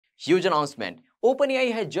Huge announcement.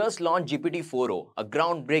 OpenAI has just launched GPT-4o, a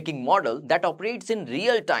groundbreaking model that operates in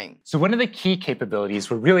real time. So one of the key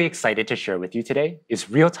capabilities we're really excited to share with you today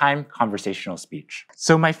is real-time conversational speech.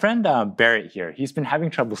 So my friend Barrett here, he's been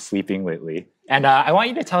having trouble sleeping lately. And I want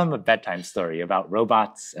you to tell him a bedtime story about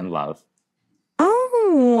robots and love.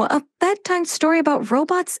 Oh, a bedtime story about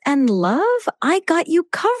robots and love? I got you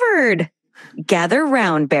covered. Gather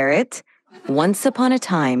round, Barrett. Once upon a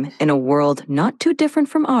time, in a world not too different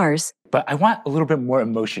from ours. But I want a little bit more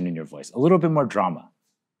emotion in your voice, a little bit more drama.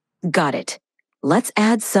 Got it. Let's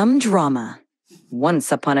add some drama.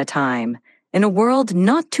 Once upon a time, in a world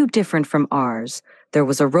not too different from ours, there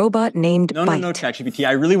was a robot named Bite. No, chatgpt.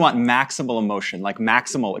 I really want maximal emotion, like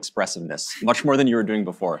maximal expressiveness, much more than you were doing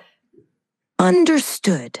before.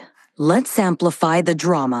 Understood. Let's amplify the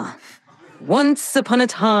drama. Once upon a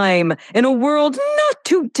time, in a world not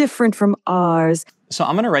too different from ours. So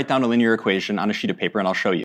I'm going to write down a linear equation on a sheet of paper and I'll show you.